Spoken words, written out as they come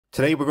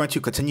Today we're going to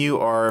continue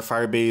our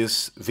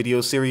Firebase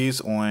video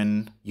series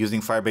on using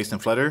Firebase and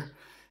Flutter.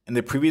 In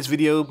the previous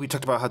video, we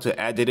talked about how to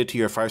add data to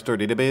your Firestore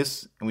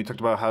database, and we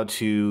talked about how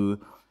to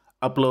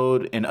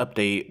upload and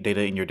update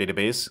data in your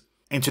database.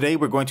 And today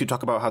we're going to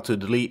talk about how to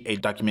delete a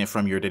document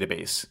from your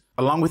database,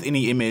 along with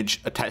any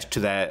image attached to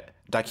that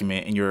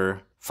document in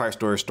your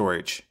Firestore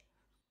storage.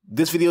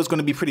 This video is going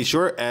to be pretty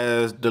short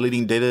as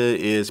deleting data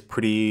is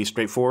pretty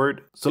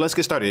straightforward. So let's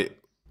get started.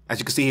 As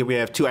you can see here, we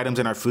have two items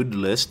in our food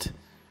list.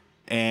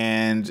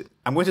 And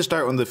I'm going to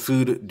start on the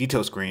food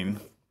detail screen.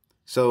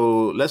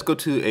 So let's go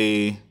to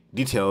a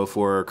detail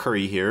for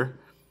curry here.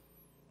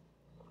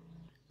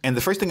 And the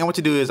first thing I want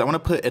to do is I want to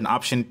put an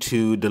option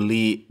to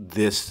delete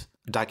this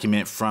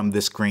document from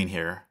this screen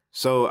here.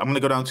 So I'm going to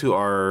go down to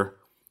our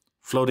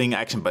floating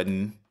action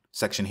button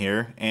section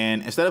here.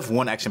 And instead of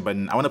one action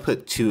button, I want to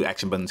put two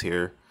action buttons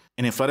here.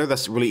 And in Flutter,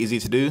 that's really easy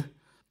to do.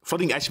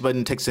 Floating action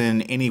button takes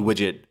in any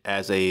widget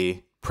as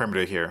a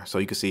parameter here. So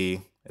you can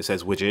see it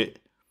says widget.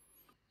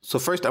 So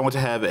first I want to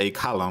have a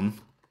column.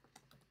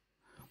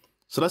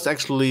 So let's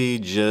actually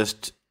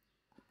just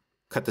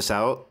cut this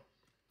out.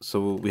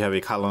 So we have a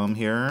column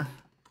here,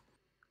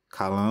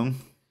 column.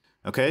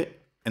 Okay.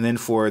 And then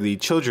for the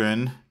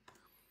children,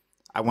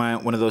 I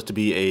want one of those to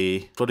be a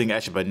floating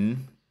action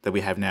button that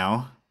we have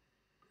now.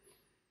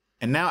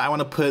 And now I want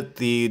to put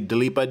the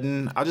delete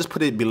button. I'll just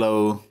put it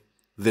below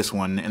this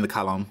one in the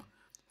column.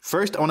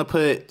 First, I want to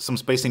put some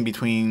spacing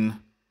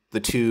between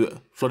the two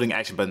floating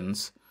action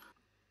buttons.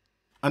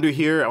 Under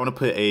here, I want to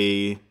put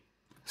a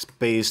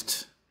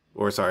sized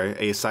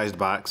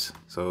box.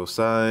 So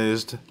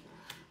sized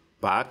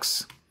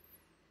box.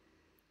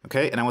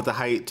 Okay, and I want the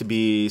height to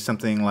be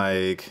something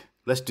like,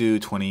 let's do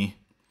 20.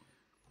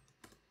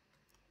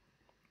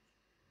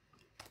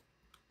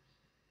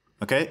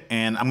 Okay,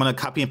 and I'm going to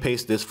copy and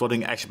paste this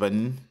floating action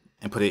button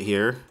and put it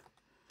here.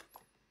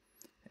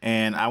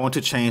 And I want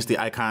to change the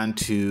icon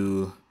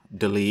to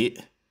delete.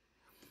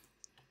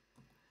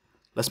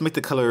 Let's make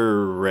the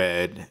color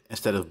red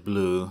instead of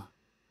blue.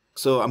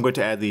 So I'm going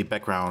to add the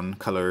background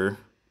color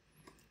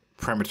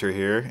parameter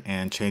here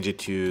and change it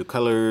to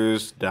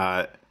colors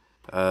dot,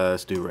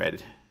 let's do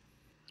red.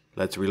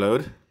 Let's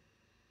reload.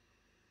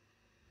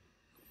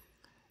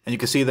 And you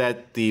can see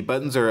that the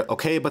buttons are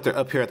okay, but they're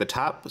up here at the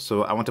top.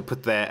 So I want to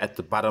put that at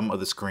the bottom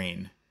of the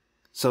screen.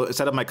 So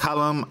instead of my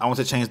column, I want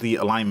to change the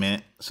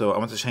alignment. So I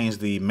want to change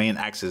the main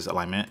axis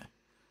alignment.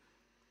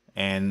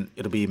 And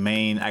it'll be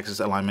main axis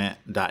alignment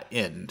dot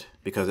end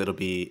because it'll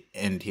be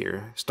end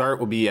here. Start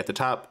will be at the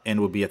top, end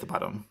will be at the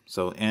bottom.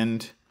 So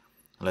end,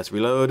 let's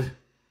reload. And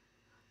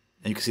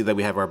you can see that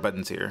we have our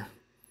buttons here.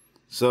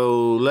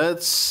 So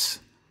let's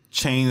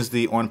change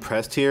the on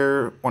pressed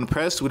here. On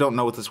pressed, we don't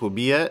know what this will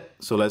be yet.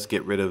 So let's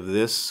get rid of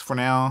this for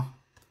now.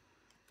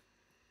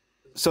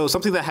 So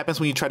something that happens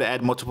when you try to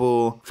add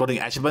multiple floating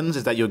action buttons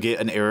is that you'll get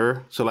an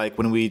error. So like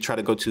when we try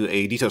to go to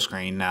a detail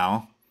screen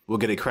now, we'll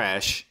get a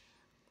crash.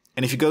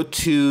 And if you go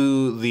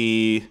to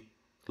the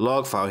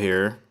log file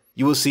here,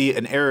 you will see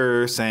an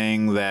error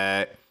saying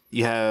that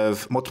you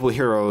have multiple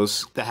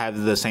heroes that have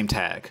the same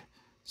tag.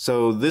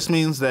 So this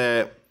means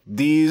that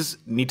these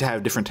need to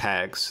have different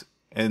tags,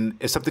 and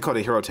it's something called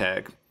a hero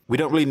tag. We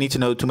don't really need to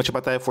know too much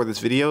about that for this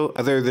video,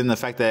 other than the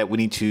fact that we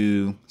need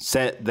to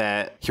set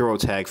that hero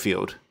tag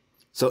field.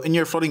 So in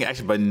your floating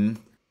action button,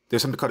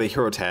 there's something called a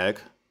hero tag,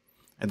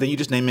 and then you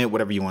just name it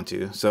whatever you want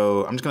to.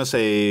 So I'm just going to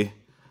say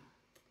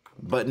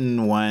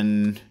button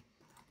 1,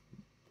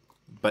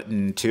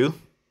 button 2.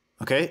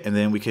 Okay, and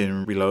then we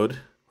can reload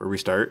or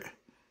restart.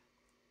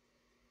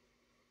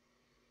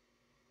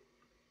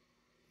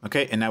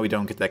 Okay, and now we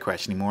don't get that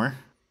crash anymore.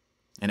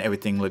 And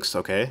everything looks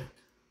okay.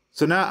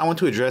 So now I want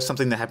to address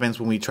something that happens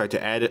when we try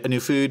to add a new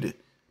food.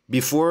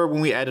 Before, when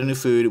we add a new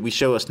food, we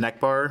show a snack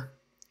bar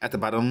at the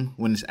bottom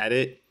when it's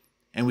added,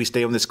 and we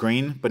stay on the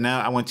screen. But now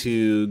I want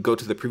to go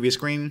to the previous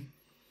screen.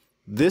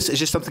 This is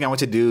just something I want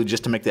to do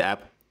just to make the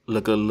app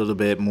look a little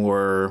bit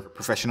more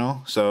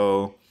professional.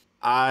 So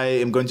I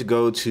am going to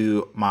go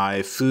to my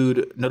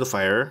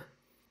FoodNotifier,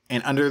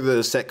 and under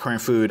the set current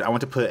food, I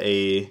want to put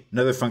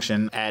another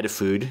function, add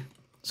food.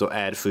 So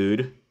add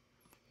food,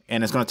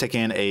 and it's going to take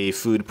in a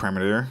food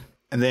parameter.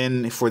 And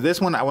then for this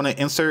one, I want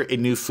to insert a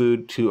new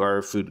food to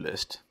our food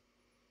list.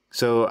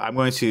 So I'm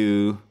going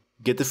to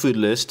get the food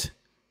list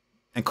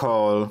and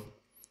call,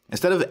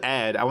 instead of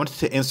add, I want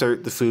to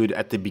insert the food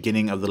at the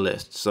beginning of the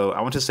list. So I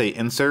want to say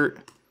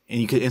insert,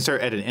 and you could insert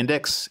at an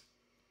index.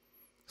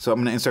 So I'm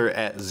going to insert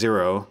at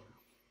 0.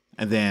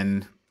 And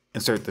then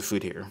insert the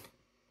food here.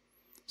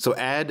 So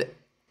add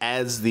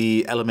adds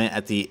the element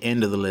at the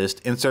end of the list.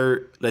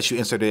 Insert lets you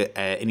insert it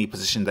at any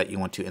position that you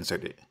want to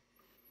insert it.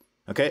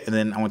 Okay, and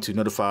then I want to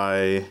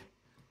notify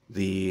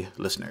the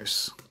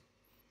listeners.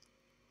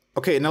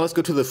 Okay, now let's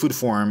go to the food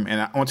form, and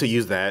I want to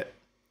use that.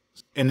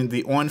 And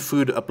the on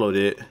food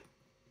uploaded.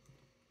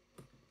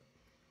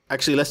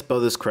 Actually, let's spell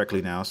this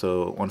correctly now.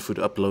 So on food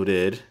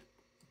uploaded.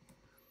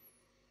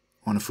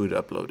 On food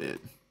uploaded.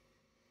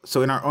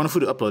 So in our on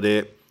food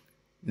uploaded,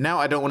 now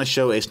I don't want to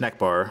show a snack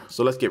bar.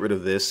 So let's get rid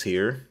of this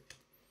here.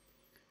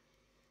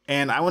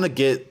 And I want to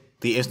get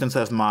the instance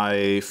of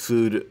my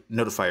food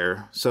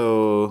notifier.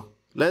 So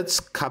let's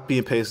copy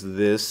and paste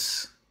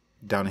this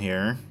down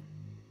here.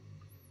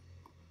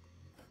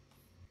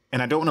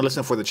 And I don't want to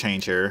listen for the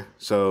change here,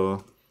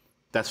 so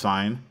that's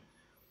fine.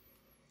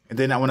 And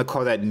then I want to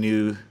call that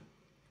new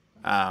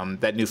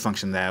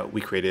function that we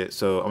created.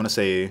 So I want to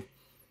say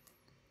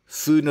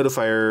food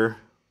notifier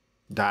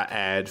dot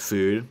add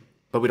food,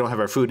 but we don't have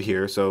our food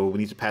here, so we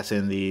need to pass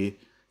in the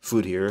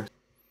food here.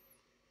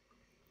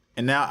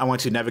 And now I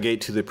want to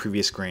navigate to the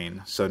previous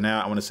screen. So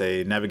now I want to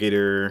say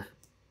navigator.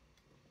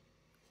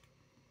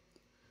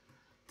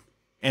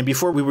 And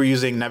before we were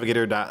using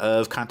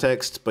navigator.of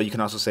context, but you can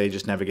also say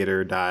just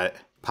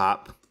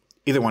navigator.pop.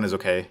 Either one is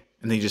okay.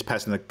 And then you just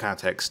pass in the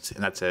context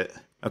and that's it.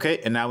 Okay,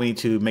 and now we need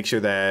to make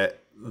sure that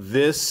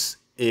this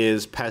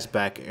is passed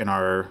back in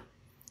our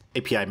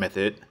API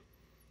method.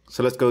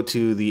 So let's go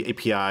to the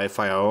API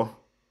file.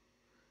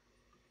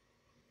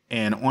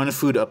 And on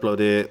food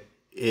uploaded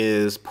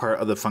is part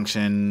of the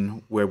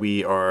function where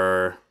we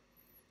are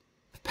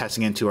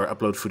passing into our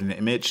upload food in the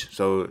image.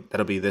 So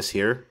that'll be this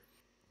here.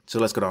 So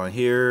let's go down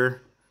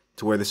here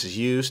to where this is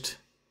used.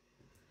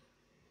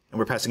 And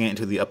we're passing it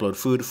into the upload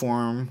food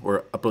form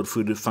or upload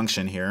food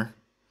function here.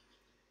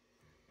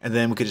 And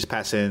then we could just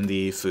pass in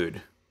the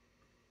food.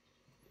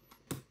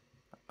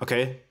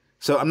 Okay,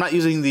 so I'm not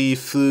using the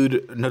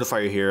food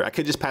notifier here. I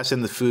could just pass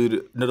in the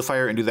food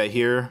notifier and do that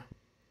here.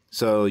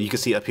 So you can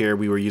see up here,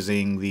 we were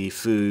using the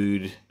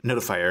food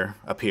notifier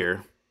up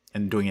here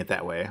and doing it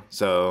that way.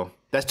 So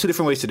that's two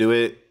different ways to do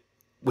it.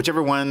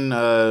 Whichever one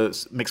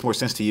makes more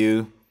sense to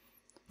you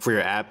for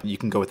your app, you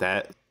can go with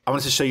that. I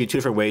wanted to show you two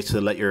different ways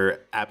to let your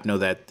app know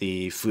that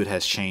the food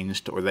has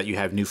changed or that you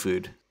have new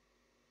food.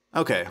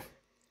 Okay,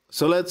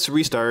 so let's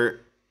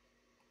restart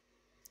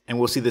and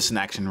we'll see this in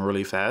action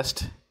really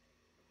fast.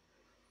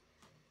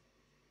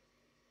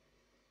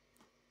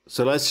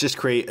 So let's just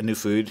create a new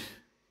food.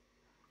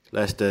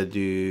 Let's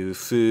do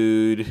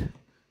food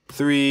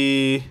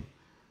 3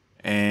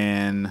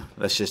 and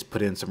let's just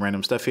put in some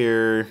random stuff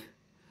here.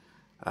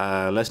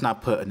 Let's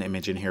not put an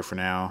image in here for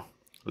now.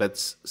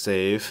 Let's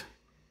save.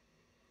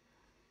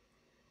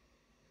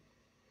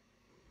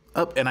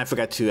 Oh, and I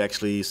forgot to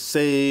actually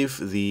save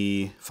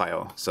the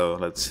file. So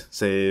let's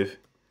save,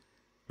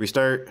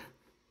 restart.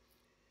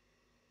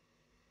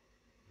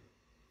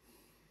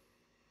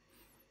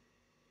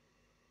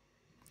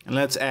 And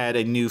let's add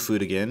a new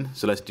food again.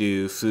 So let's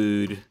do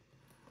food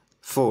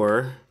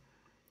 4.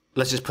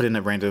 Let's just put in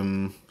a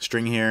random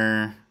string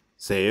here,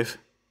 save.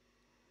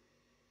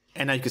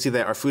 And now you can see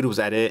that our food was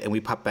added and we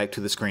pop back to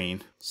the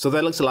screen. So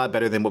that looks a lot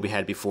better than what we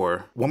had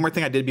before. One more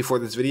thing I did before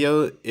this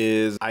video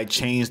is I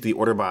changed the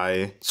order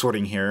by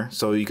sorting here.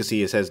 So you can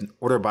see it says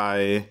order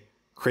by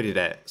created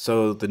at.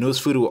 So the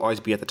newest food will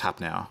always be at the top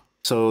now.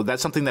 So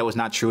that's something that was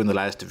not true in the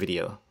last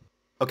video.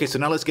 Okay, so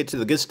now let's get to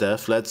the good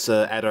stuff. Let's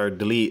add our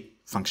delete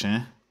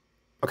function.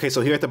 Okay,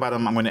 so here at the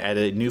bottom, I'm going to add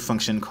a new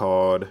function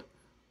called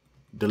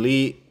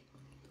delete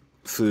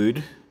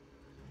food.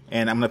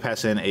 And I'm going to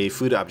pass in a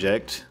food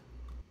object.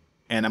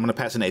 And I'm going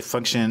to pass in a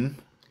function,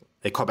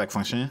 a callback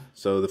function.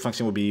 So the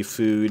function will be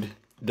food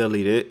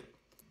deleted.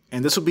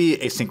 And this will be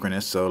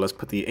asynchronous. So let's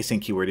put the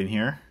async keyword in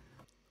here.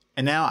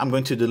 And now I'm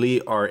going to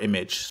delete our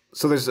image.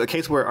 So there's a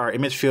case where our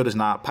image field is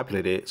not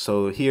populated.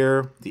 So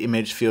here, the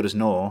image field is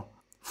null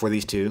for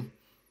these two.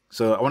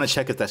 So I want to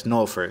check if that's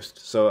null first.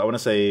 So I want to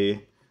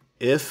say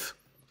if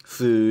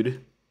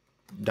food.image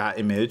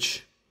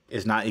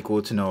is not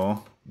equal to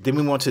null, then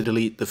we want to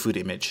delete the food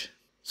image.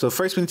 So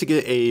first we need to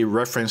get a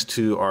reference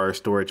to our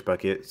storage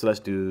bucket. So let's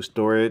do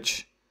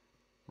storage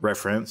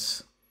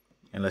reference,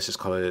 and let's just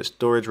call it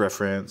storage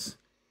reference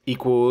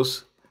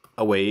equals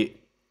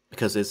await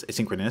because it's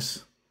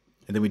asynchronous.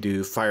 And then we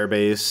do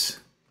Firebase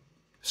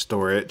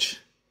storage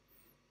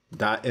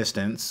dot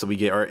instance. So we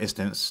get our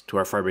instance to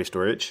our Firebase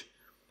storage.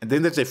 And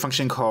then there's a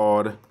function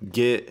called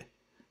get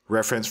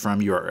reference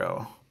from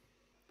URL.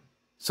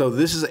 So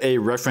this is a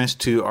reference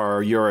to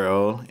our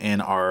URL in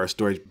our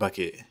storage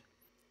bucket.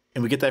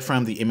 And we get that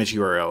from the image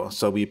URL.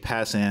 So we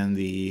pass in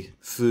the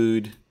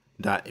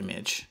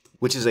food.image,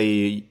 which is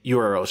a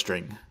URL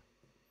string.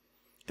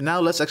 And now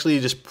let's actually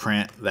just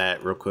print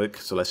that real quick.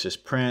 So let's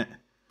just print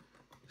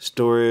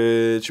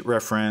storage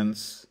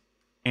reference.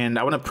 And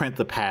I want to print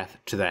the path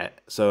to that.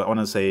 So I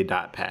want to say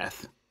dot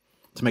path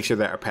to make sure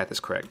that our path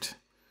is correct.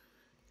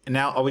 And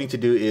now all we need to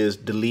do is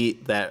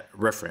delete that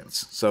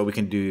reference. So we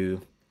can do,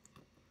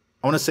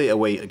 I want to say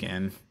await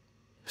again,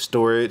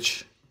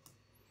 storage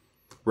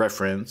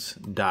reference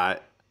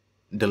dot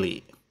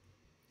delete.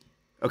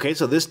 Okay,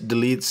 so this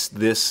deletes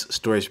this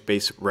storage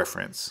base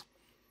reference.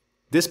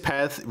 This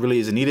path really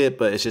isn't needed,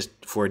 but it's just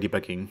for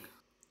debugging.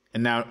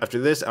 And now after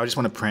this, I just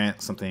want to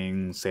print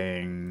something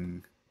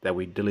saying that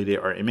we deleted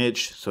our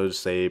image. So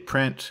just say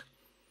print,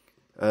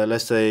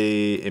 let's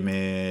say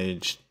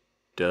image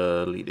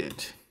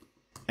deleted.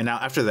 And now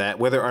after that,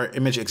 whether our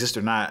image exists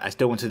or not, I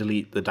still want to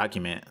delete the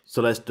document.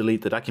 So let's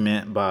delete the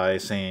document by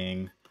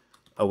saying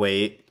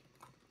await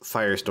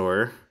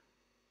Firestore.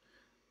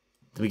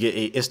 We get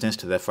a instance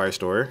to that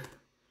Firestore.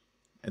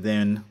 And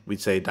then we'd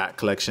say dot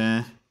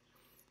collection.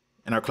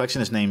 and our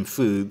collection is named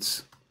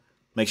foods.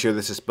 Make sure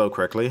this is spelled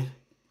correctly.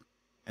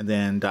 And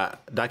then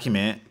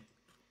document.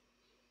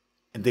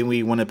 And then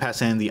we want to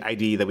pass in the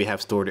ID that we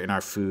have stored in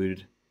our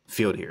food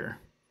field here.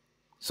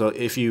 So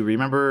if you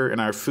remember in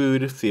our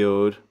food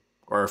field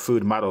or our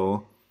food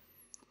model,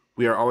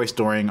 we are always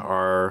storing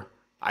our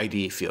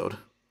ID field.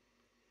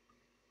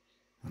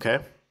 Okay?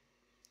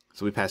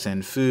 So we pass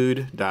in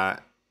food.id.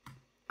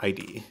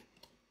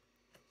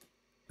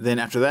 Then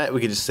after that, we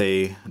can just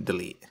say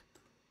delete.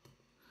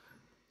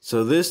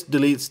 So this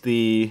deletes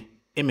the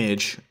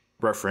image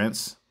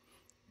reference,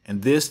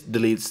 and this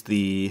deletes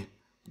the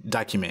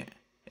document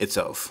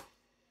itself.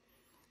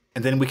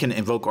 And then we can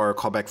invoke our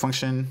callback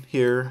function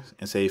here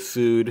and say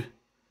food,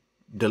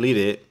 delete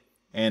it,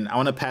 and I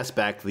want to pass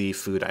back the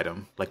food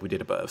item like we did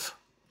above.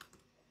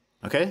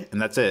 Okay, and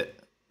that's it.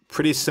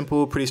 Pretty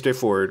simple, pretty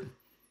straightforward.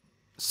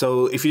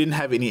 So if you didn't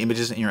have any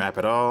images in your app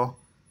at all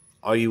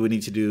you would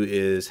need to do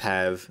is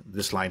have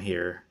this line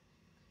here,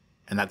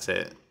 and that's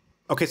it.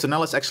 Okay, so now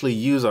let's actually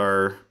use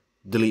our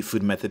delete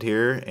food method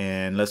here,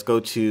 and let's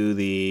go to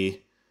the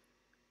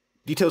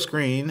detail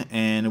screen,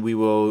 and we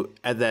will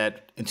add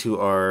that into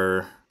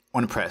our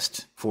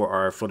onPressed for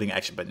our floating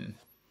action button.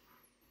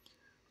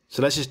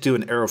 So let's just do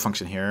an arrow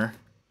function here,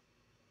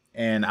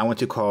 and I want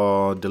to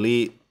call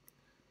delete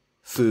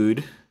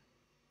food,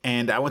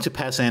 and I want to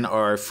pass in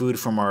our food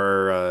from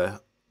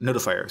our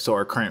notifier, so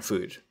our current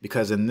food,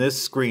 because in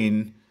this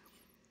screen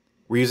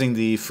we're using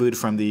the food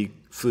from the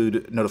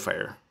food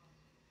notifier.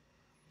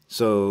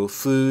 So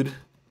food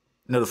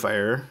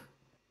notifier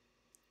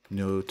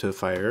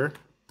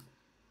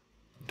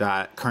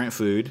dot current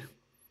food,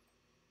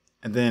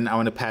 and then I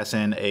want to pass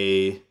in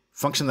a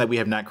function that we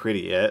have not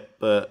created yet,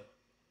 but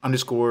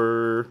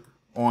underscore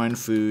on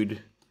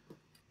food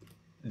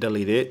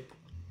delete it,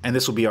 and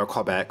this will be our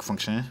callback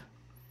function.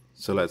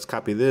 So let's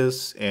copy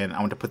this, and I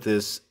want to put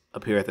this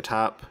up here at the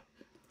top.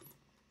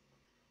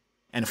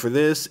 And for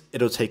this,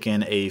 it'll take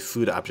in a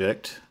food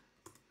object.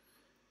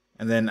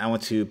 And then I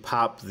want to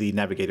pop the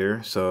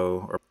navigator,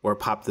 or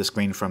pop the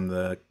screen from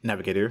the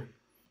navigator.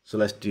 So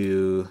let's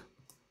do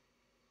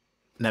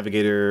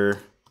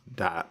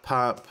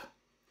navigator.pop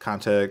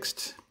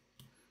context.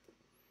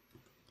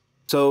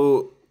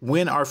 So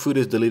when our food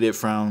is deleted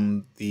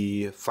from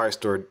the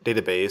Firestore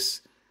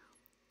database,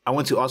 I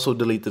want to also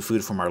delete the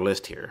food from our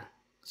list here.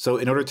 So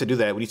in order to do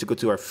that, we need to go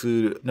to our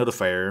food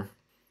notifier,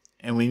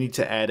 and we need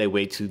to add a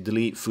way to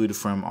delete food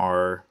from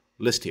our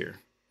list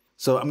here.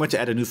 So I'm going to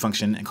add a new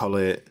function and call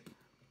it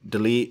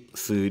delete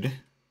food,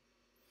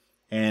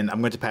 and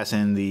I'm going to pass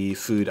in the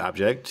food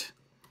object.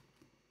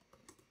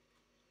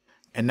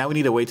 And now we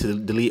need a way to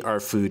delete our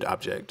food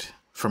object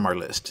from our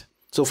list.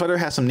 So Flutter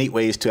has some neat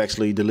ways to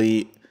actually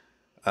delete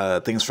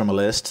things from a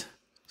list.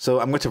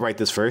 So I'm going to write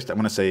this first. I'm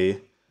going to say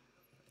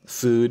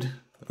food,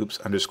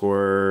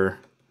 underscore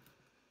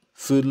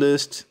food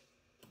list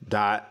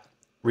dot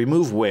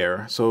remove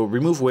where. So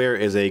remove where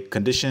is a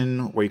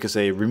condition where you can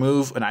say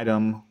remove an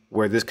item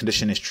where this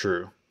condition is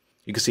true.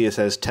 You can see it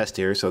says test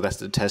here, so that's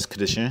the test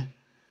condition.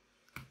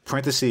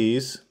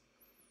 Parentheses,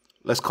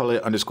 let's call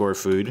it underscore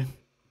food.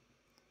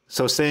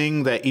 So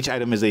saying that each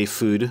item is a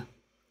food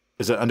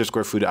is an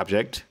underscore food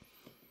object.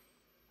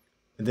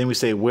 And then we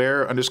say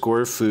where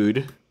underscore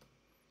food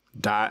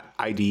dot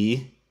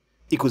ID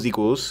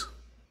equals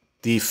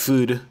the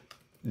food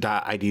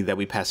dot ID that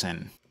we pass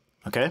in.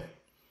 Okay,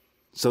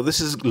 so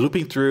this is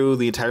looping through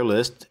the entire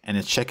list, and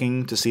it's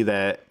checking to see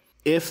that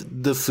if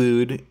the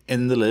food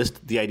in the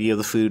list, the ID of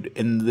the food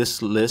in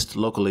this list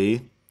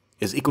locally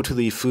is equal to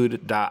the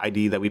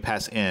food.id that we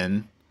pass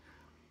in,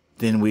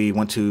 then we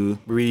want to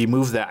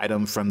remove that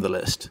item from the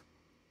list.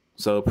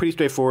 So pretty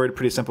straightforward,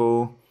 pretty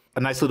simple, a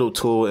nice little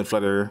tool in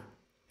Flutter.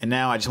 And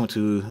now I just want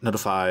to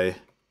notify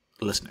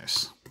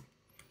listeners.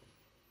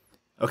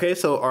 Okay,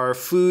 so our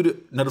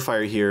food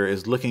notifier here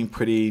is looking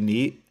pretty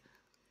neat.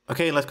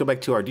 Okay, let's go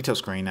back to our detail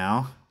screen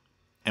now,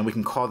 and we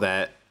can call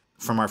that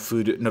from our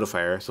food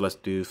notifier. So let's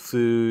do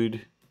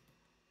food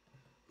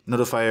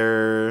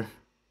notifier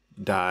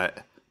dot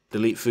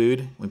delete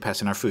food. We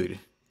pass in our food,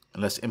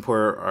 and let's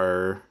import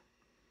our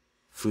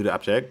food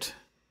object.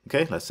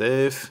 Okay, let's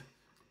save.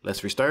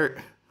 Let's restart.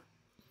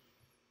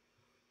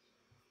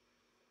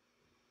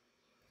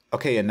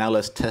 Okay, and now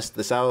let's test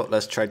this out.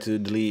 Let's try to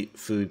delete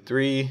food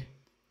 3.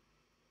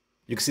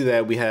 You can see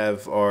that we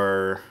have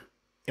our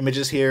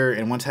images here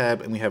in one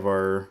tab, and we have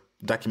our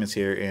documents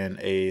here in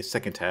a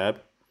second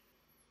tab.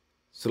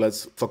 So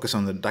let's focus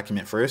on the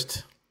document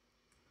first.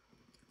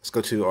 Let's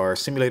go to our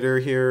simulator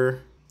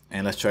here,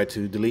 and let's try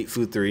to delete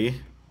food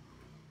 3.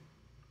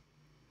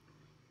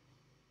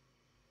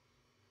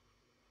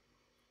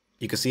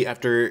 You can see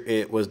after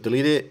it was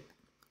deleted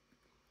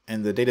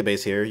in the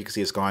database here, you can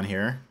see it's gone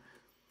here,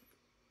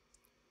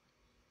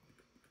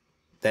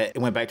 that it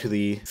went back to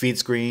the feed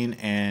screen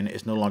and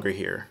it's no longer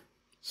here.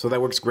 So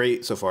that works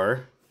great so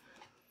far.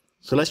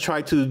 So let's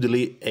try to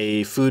delete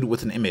a food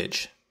with an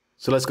image.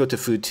 So let's go to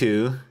food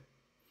 2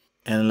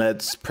 and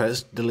let's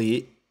press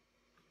delete.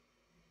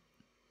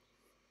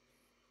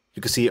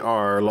 You can see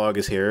our log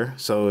is here.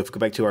 So if we go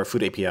back to our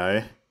food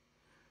API,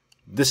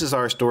 This is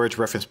our storage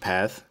reference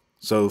path.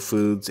 So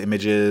foods,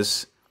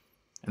 images,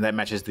 and that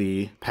matches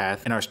the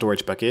path in our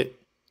storage bucket.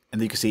 And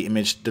then you can see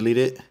image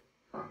deleted.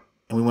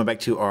 And we went back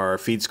to our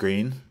feed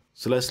screen.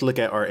 So let's look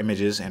at our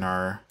images in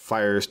our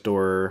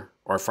Firestore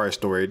or Fire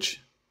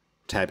Storage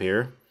tab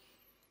here.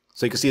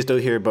 So you can see it's still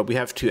here, but we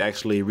have to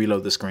actually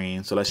reload the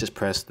screen. So let's just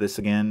press this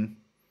again.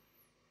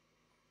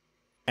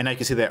 And now you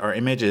can see that our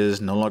image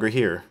is no longer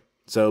here.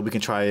 So we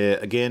can try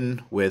it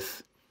again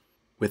with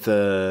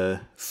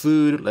the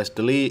food. Let's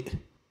delete.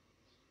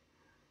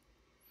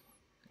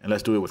 And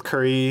let's do it with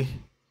curry.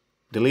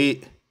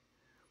 Delete.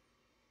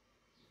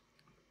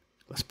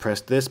 Let's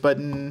press this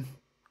button.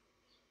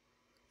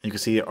 You can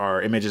see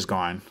our image is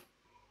gone.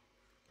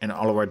 And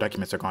all of our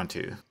documents are gone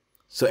too.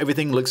 So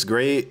everything looks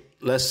great.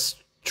 Let's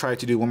try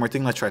to do one more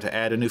thing. Let's try to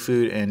add a new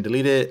food and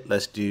delete it.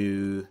 Let's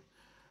do,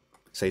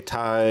 say,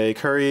 Thai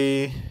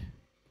curry.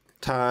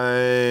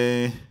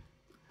 Thai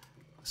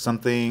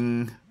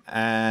something,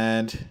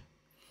 add.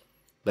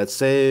 Let's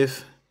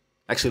save.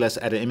 Actually, let's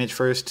add an image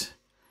first.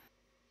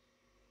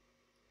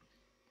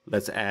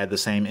 Let's add the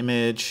same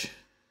image.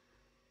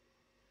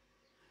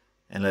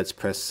 And let's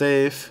press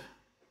save.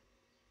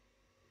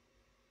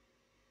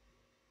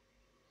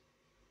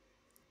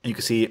 And you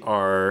can see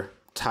our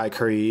Thai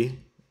curry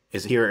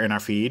is here in our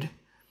feed.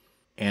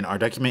 And our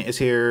document is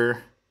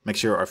here. Make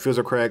sure our fields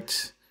are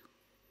correct.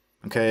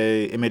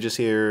 Okay, image is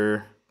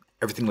here.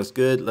 Everything looks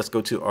good. Let's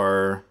go to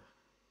our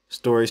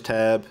storage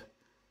tab.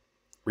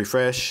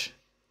 Refresh.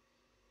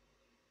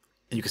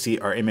 And you can see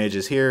our image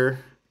is here.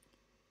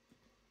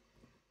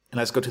 And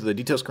let's go to the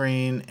detail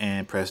screen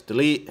and press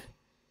delete.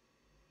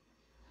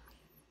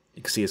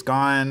 You can see it's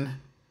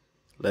gone.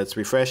 Let's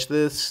refresh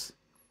this.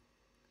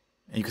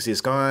 And you can see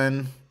it's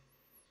gone.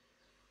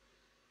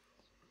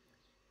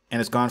 And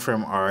it's gone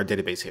from our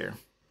database here.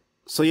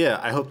 So yeah,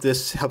 I hope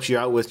this helps you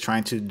out with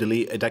trying to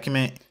delete a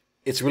document.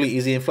 It's really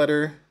easy in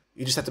Flutter.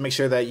 You just have to make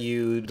sure that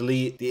you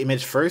delete the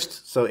image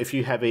first. So if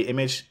you have an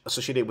image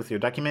associated with your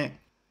document,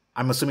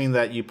 I'm assuming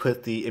that you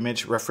put the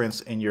image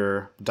reference in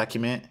your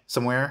document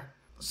somewhere.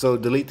 So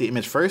delete the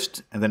image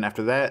first, and then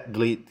after that,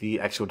 delete the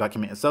actual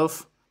document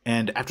itself.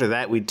 And after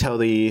that, we tell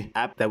the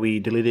app that we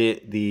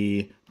deleted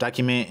the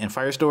document in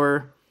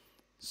Firestore.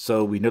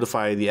 So we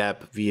notify the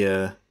app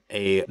via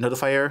a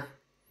notifier,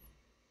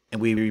 and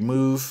we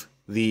remove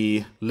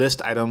the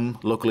list item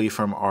locally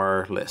from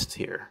our list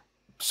here.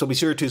 So be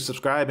sure to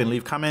subscribe and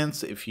leave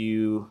comments if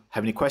you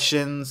have any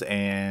questions,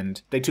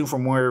 and stay tuned for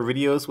more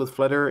videos with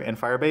Flutter and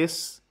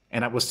Firebase.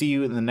 And I will see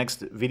you in the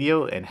next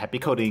video, and happy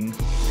coding.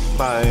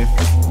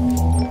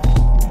 Bye.